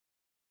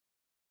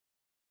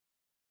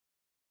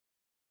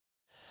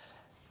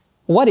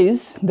What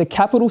is the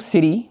capital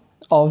city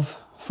of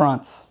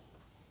France?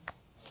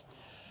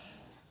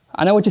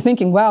 I know what you're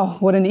thinking. Wow,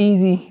 what an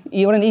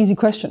easy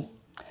question.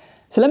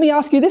 So let me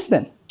ask you this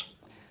then.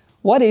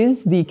 What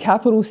is the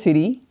capital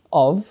city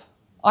of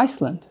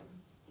Iceland?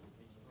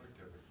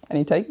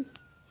 Any takers?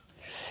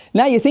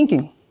 Now you're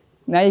thinking.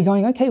 Now you're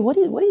going, okay, what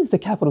is the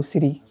capital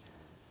city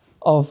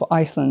of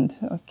Iceland?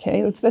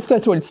 Okay, let's go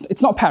through it.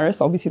 It's not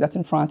Paris, obviously that's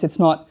in France. It's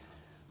not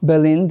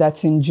Berlin,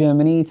 that's in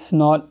Germany. It's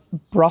not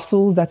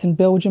Brussels, that's in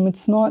Belgium.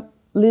 It's not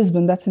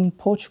Lisbon, that's in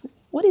Portugal.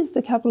 What is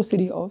the capital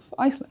city of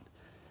Iceland?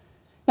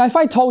 Now, if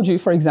I told you,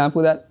 for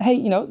example, that,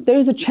 hey, there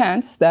is a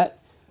chance that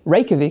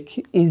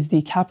Reykjavik is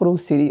the capital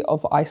city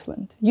of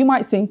Iceland, you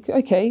might think,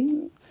 okay,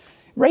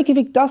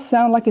 Reykjavik does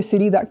sound like a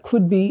city that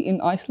could be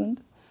in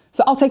Iceland.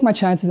 So I'll take my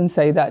chances and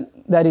say that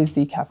that is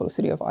the capital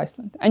city of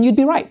Iceland. And you'd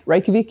be right,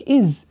 Reykjavik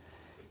is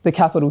the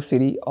capital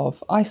city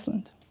of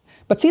Iceland.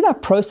 But see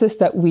that process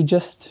that we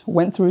just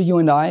went through, you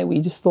and I, we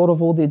just thought of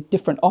all the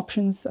different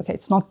options. Okay,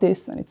 it's not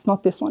this and it's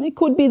not this one. It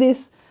could be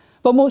this,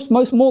 but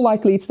more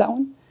likely it's that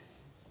one.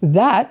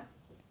 That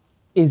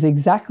is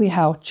exactly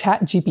how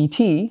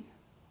ChatGPT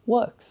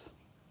works.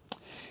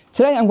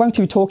 Today I'm going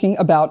to be talking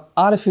about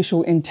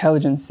artificial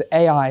intelligence,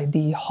 AI,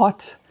 the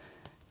hot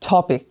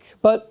topic.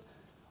 But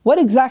what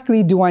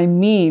exactly do I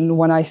mean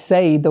when I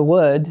say the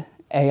word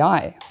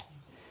AI?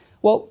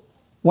 Well,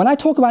 when I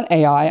talk about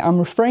AI, I'm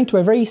referring to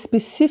a very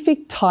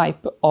specific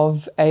type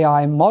of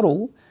AI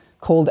model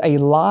called a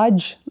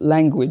large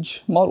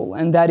language model.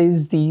 And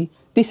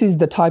this is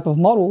the type of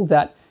model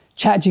that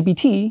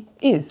ChatGPT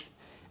is.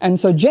 And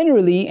so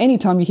generally,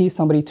 anytime you hear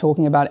somebody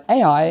talking about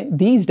AI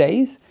these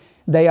days,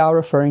 they are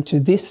referring to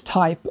this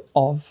type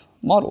of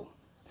model.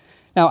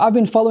 Now, I've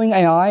been following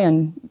AI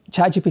and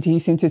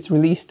ChatGPT since it's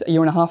released a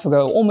year and a half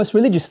ago, almost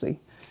religiously.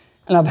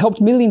 And I've helped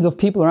millions of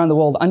people around the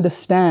world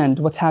understand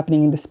what's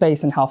happening in the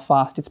space and how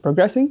fast it's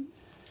progressing.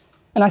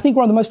 And I think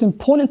one of the most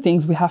important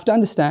things we have to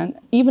understand,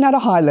 even at a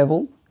high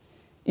level,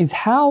 is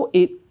how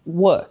it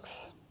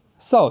works.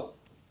 So,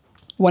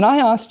 when I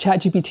asked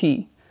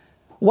ChatGPT,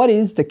 what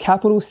is the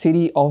capital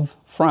city of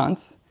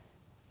France?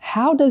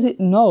 How does it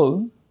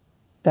know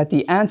that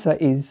the answer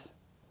is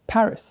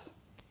Paris?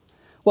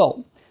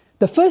 Well,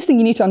 the first thing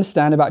you need to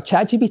understand about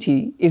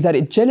ChatGPT is that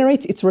it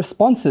generates its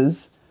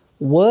responses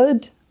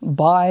word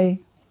by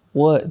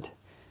word.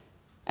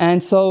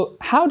 And so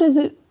how does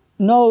it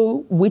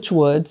know which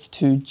words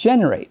to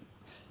generate?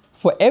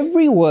 For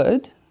every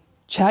word,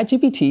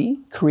 ChatGPT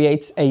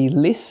creates a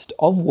list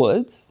of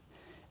words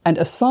and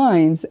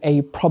assigns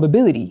a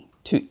probability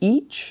to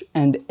each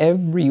and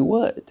every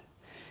word.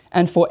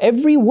 And for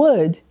every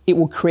word, it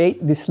will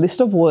create this list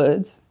of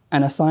words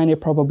and assign a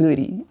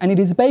probability. And it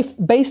is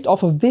based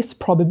off of this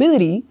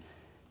probability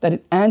that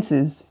it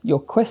answers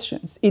your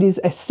questions. It is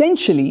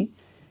essentially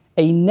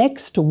a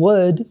next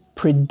word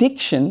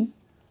prediction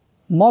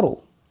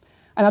model.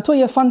 And I'll tell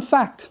you a fun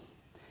fact.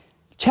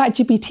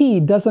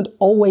 ChatGPT doesn't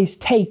always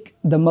take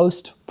the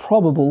most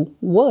probable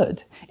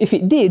word. If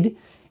it did,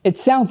 it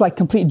sounds like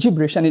complete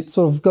gibberish and it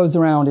sort of goes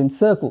around in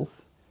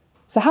circles.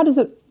 So how does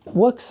it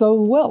work so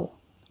well?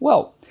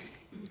 Well,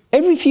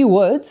 every few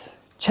words,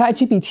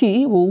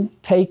 ChatGPT will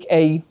take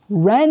a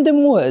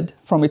random word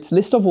from its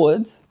list of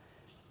words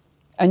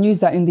and use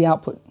that in the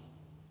output.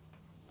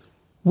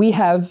 We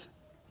have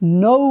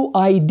no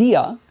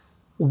idea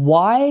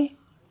why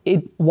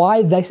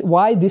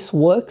this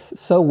works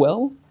so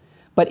well,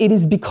 but it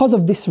is because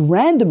of this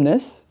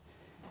randomness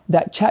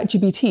that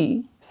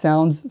ChatGPT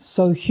sounds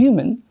so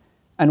human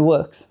and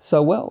works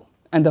so well.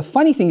 And the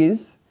funny thing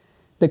is,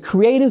 the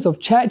creators of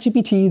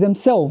ChatGPT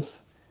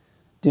themselves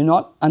do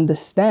not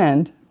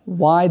understand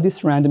why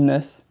this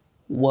randomness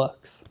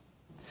works.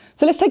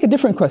 So let's take a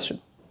different question.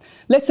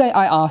 Let's say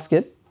I ask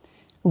it,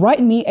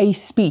 write me a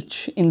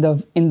speech in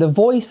the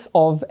voice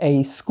of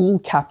a school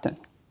captain.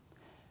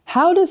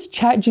 How does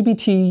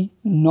ChatGPT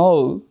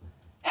know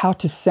how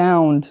to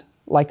sound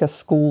like a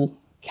school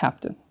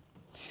captain?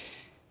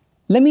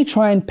 Let me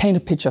try and paint a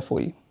picture for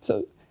you.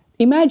 So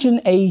imagine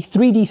a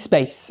 3D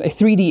space, a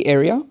 3D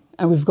area,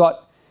 and we've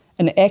got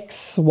an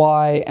X,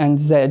 Y, and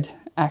Z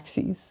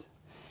axes.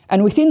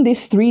 And within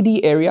this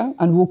 3D area,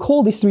 and we'll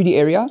call this 3D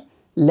area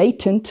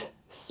latent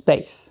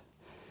space.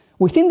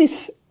 Within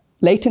this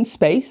latent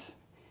space,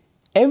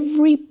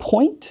 every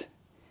point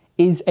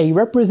is a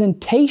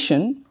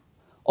representation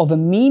of a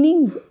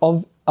meaning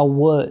of a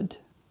word.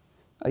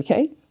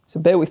 Okay, so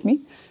bear with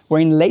me. We're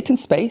in latent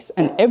space,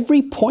 and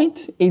every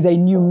point is a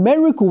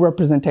numerical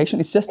representation.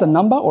 It's just a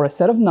number or a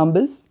set of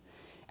numbers,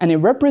 and it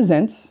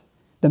represents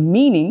the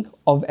meaning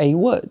of a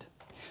word.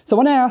 So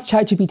when I ask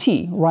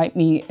ChatGPT, write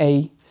me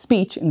a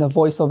speech in the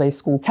voice of a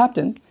school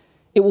captain,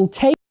 it will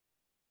take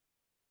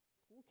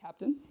school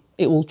captain,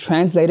 it will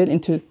translate it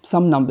into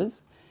some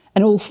numbers,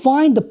 and it will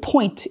find the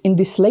point in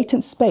this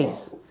latent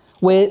space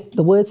where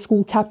the word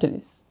school captain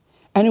is.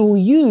 And it will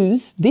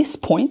use this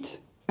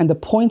point and the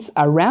points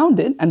around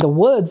it and the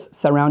words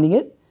surrounding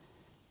it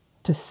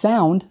to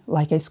sound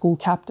like a school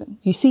captain.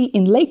 You see,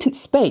 in latent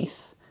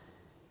space,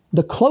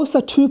 the closer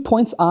two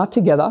points are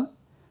together,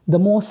 the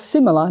more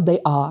similar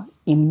they are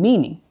in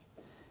meaning.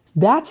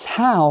 That's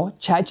how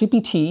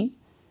ChatGPT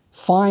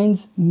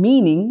finds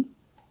meaning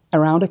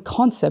around a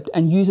concept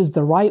and uses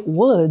the right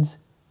words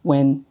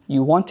when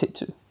you want it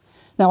to.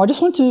 Now, I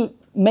just want to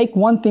make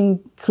one thing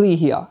clear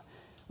here.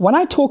 When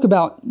I talk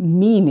about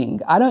meaning,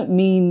 I don't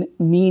mean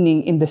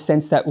meaning in the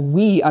sense that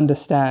we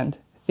understand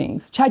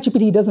things.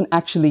 ChatGPT doesn't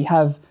actually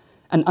have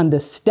an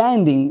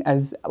understanding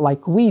as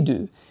like we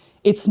do.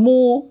 It's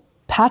more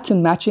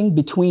pattern matching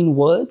between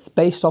words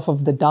based off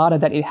of the data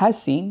that it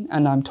has seen,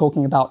 and I'm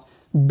talking about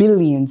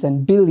billions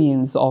and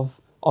billions of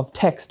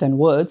text and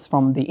words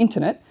from the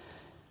internet.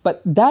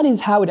 But that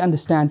is how it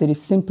understands it,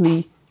 is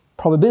simply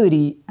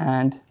probability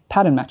and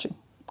pattern matching.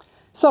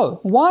 So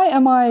why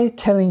am I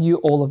telling you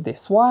all of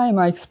this? Why am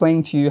I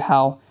explaining to you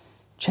how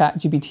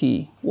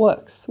ChatGPT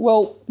works?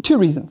 Well, two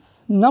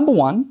reasons. Number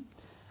one,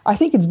 I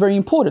think it's very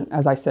important,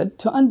 as I said,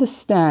 to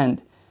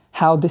understand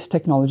how this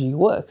technology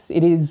works.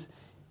 It is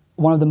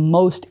one of the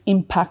most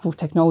impactful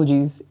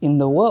technologies in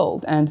the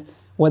world, and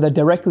whether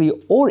directly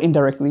or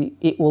indirectly,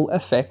 it will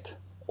affect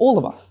all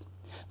of us.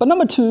 But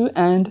number two,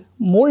 and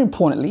more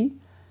importantly,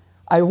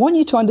 I want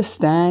you to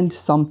understand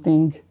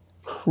something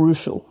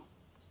crucial.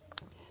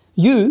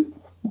 You,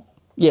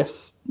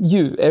 yes,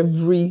 you,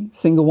 every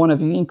single one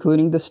of you,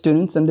 including the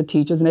students and the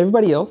teachers and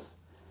everybody else,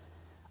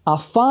 are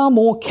far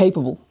more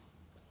capable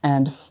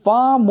and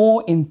far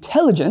more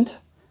intelligent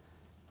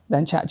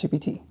than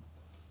ChatGPT.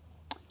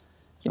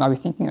 You might be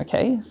thinking,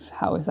 okay,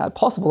 how is that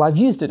possible? I've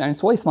used it and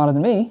it's way smarter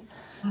than me.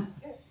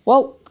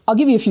 Well, I'll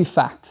give you a few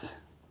facts.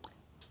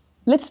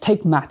 Let's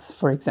take maths,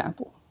 for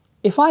example.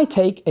 If I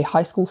take a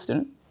high school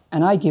student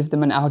and I give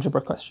them an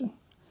algebra question,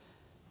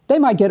 they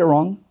might get it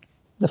wrong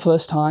the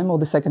first time or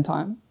the second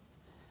time,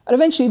 and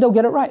eventually they'll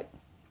get it right.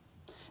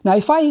 Now,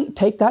 if I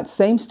take that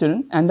same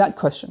student and that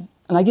question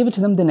and I give it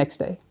to them the next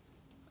day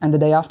and the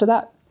day after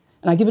that,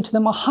 and I give it to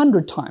them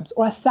 100 times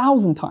or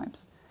 1,000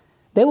 times,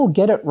 they will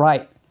get it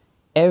right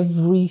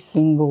every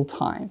single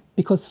time,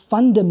 because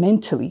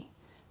fundamentally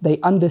they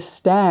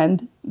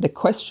understand the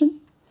question,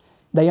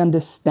 they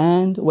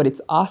understand what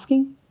it's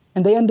asking,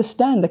 and they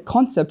understand the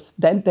concepts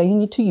that they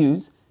need to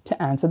use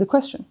to answer the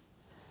question.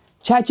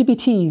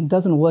 ChatGPT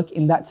doesn't work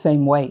in that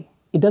same way.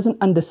 It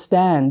doesn't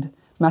understand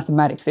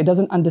mathematics. It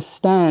doesn't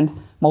understand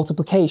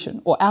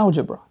multiplication or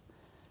algebra.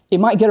 It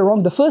might get it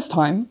wrong the first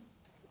time,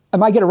 it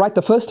might get it right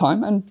the first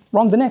time and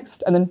wrong the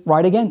next, and then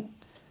right again.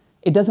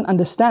 It doesn't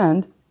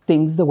understand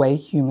things the way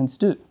humans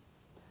do.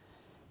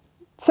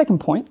 Second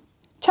point,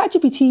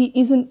 ChatGPT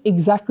isn't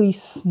exactly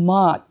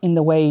smart in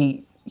the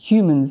way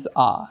humans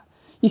are.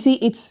 You see,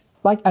 it's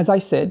like, as I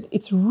said,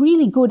 it's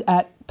really good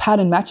at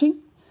pattern matching,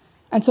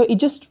 and so it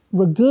just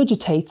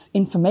regurgitates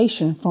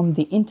information from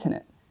the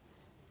internet.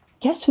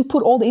 Guess who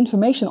put all the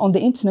information on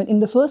the internet in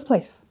the first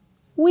place?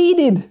 We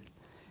did.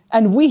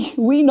 And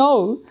we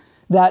know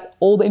that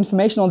all the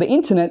information on the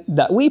internet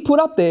that we put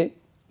up there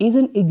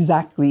isn't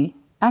exactly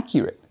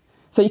accurate.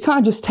 So you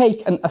can't just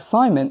take an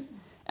assignment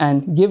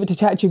and give it to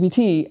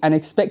ChatGPT and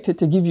expect it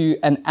to give you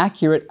an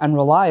accurate and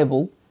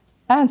reliable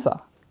answer.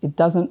 It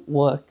doesn't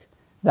work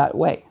that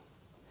way.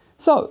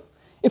 So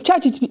if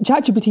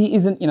ChatGPT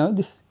isn't,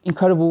 this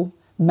incredible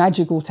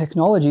magical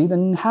technology,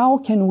 then how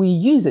can we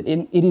use it?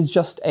 It is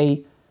just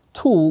a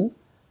tool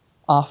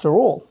after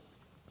all.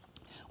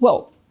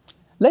 Well,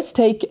 let's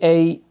take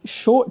a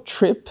short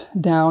trip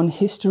down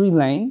history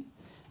lane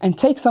and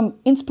take some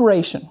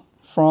inspiration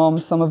from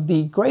some of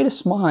the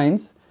greatest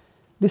minds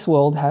this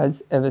world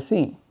has ever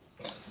seen.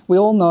 We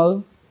all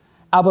know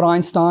Albert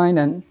Einstein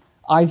and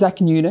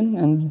Isaac Newton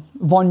and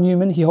von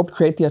Neumann. He helped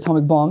create the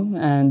atomic bomb,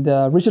 and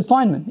Richard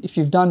Feynman. If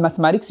you've done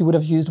mathematics, you would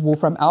have used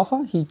Wolfram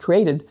Alpha. He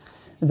created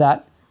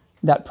that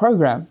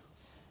program.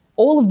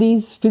 All of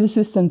these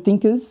physicists and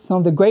thinkers, some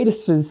of the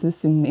greatest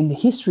physicists in the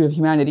history of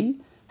humanity,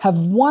 have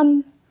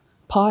one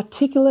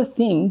particular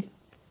thing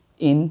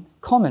in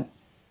common: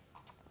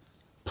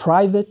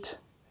 private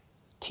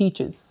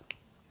teachers.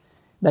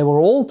 They were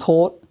all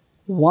taught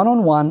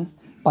one-on-one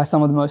by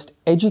some of the most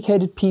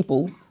educated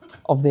people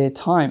of their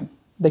time.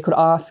 They could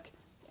ask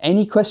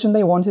any question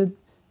they wanted,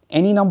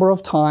 any number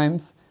of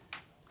times,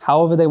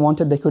 however they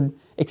wanted. They could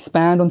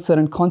expand on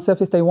certain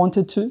concepts if they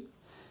wanted to.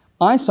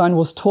 Einstein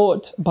was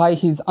taught by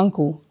his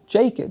uncle,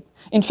 Jacob.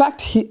 In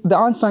fact, the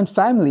Einstein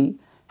family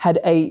had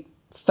a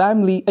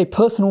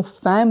personal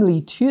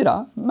family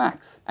tutor,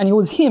 Max, and it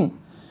was him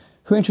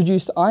who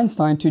introduced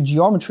Einstein to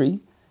geometry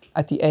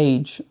at the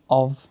age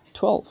of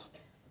 12.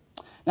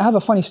 Now, I have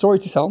a funny story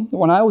to tell.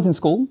 When I was in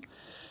school,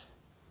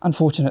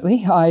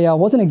 unfortunately, I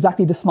wasn't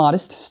exactly the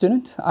smartest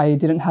student. I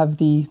didn't have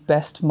the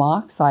best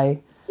marks.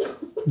 I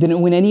didn't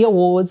win any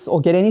awards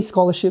or get any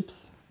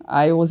scholarships.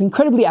 I was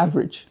incredibly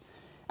average.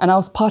 And I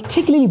was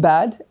particularly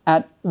bad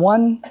at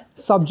one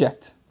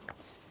subject,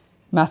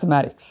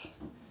 mathematics,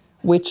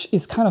 which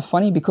is kind of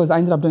funny because I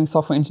ended up doing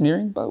software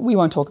engineering, but we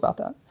won't talk about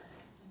that.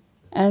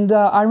 And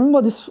I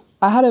remember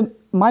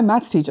my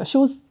maths teacher. She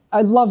was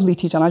a lovely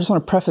teacher, and I just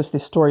want to preface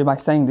this story by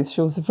saying this. She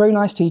was a very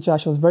nice teacher.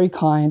 She was very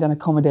kind and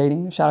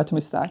accommodating. Shout out to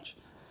Miss Thatch.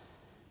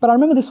 But I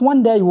remember this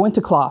one day we went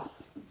to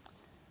class.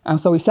 And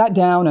so we sat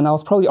down, and I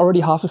was probably already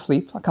half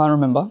asleep, I can't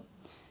remember.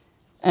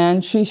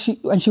 And she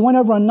went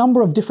over a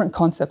number of different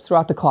concepts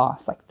throughout the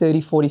class, like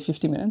 30, 40,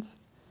 50 minutes.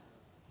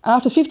 And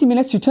after 50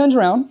 minutes, she turns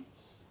around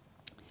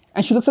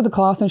and she looks at the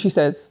class and she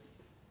says,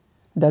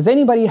 "Does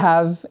anybody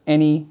have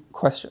any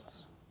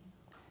questions?"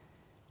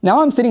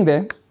 Now I'm sitting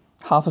there,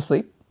 half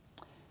asleep,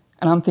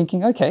 and I'm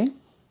thinking, okay,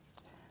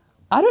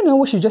 I don't know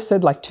what she just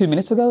said like 2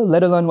 minutes ago,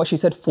 let alone what she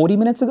said 40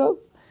 minutes ago.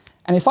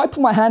 And if I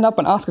put my hand up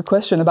and ask a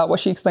question about what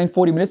she explained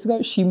 40 minutes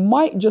ago, she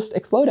might just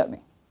explode at me.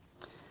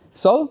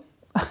 So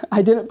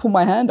I didn't put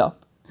my hand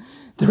up.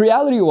 The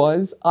reality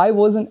was I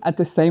wasn't at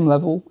the same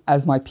level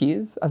as my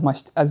peers,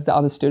 as the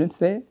other students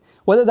there.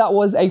 Whether that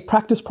was a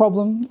practice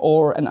problem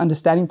or an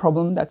understanding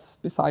problem, that's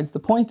besides the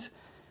point.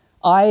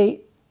 I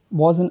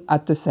wasn't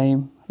at the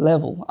same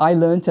level. I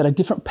learned at a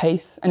different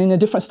pace and in a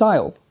different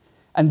style.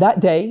 And that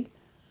day,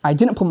 I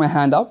didn't put my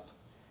hand up.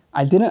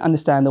 I didn't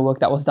understand the work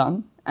that was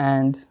done.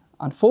 And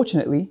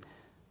unfortunately,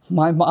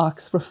 my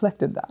marks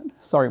reflected that.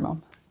 Sorry,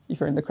 Mum, if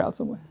you're in the crowd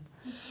somewhere.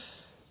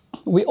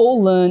 We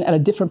all learn at a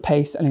different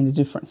pace and in a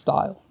different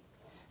style.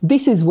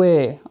 This is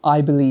where I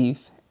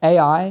believe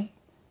AI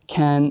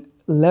can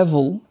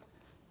level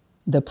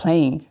the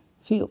playing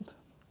field.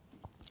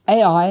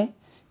 AI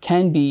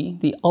can be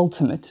the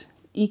ultimate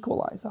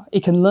equalizer.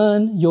 It can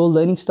learn your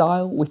learning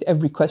style with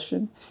every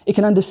question. It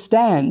can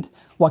understand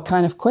what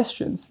kind of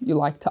questions you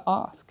like to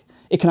ask.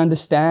 It can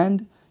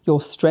understand your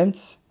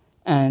strengths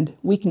and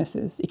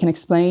weaknesses. It can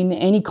explain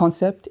any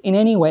concept in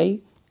any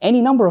way,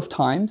 any number of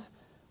times,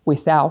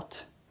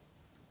 without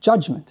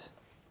judgment,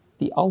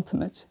 the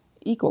ultimate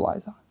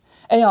equalizer.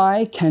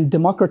 AI can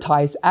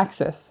democratize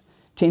access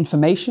to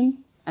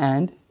information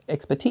and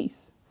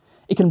expertise.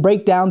 It can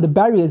break down the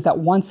barriers that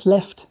once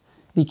left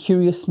the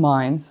curious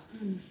minds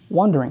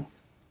wandering.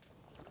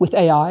 With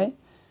AI,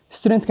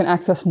 students can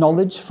access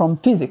knowledge from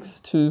physics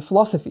to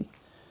philosophy,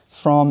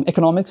 from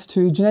economics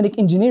to genetic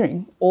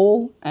engineering,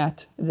 all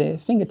at their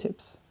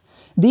fingertips.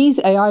 These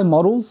AI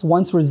models,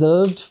 once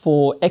reserved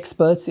for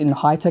experts in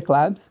high-tech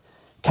labs,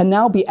 can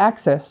now be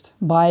accessed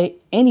by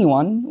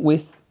anyone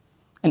with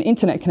an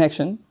internet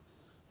connection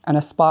and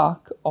a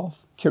spark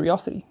of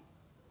curiosity.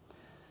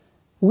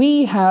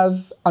 We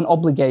have an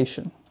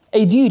obligation,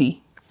 a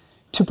duty,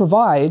 to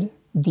provide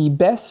the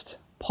best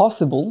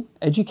possible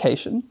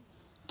education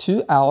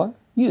to our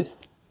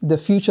youth, the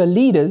future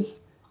leaders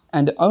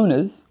and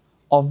owners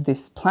of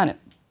this planet.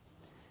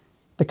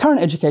 The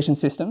current education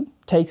system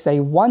takes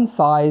a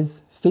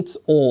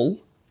one-size-fits-all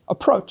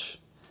approach,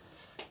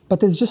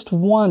 but there's just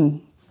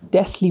one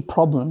deathly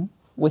problem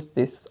with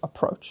this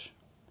approach.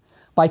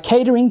 By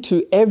catering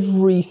to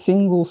every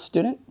single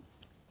student,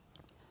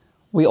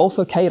 we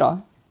also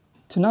cater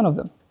to none of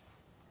them,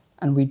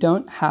 and we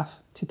don't have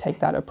to take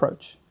that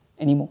approach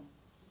anymore.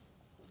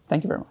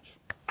 Thank you very much.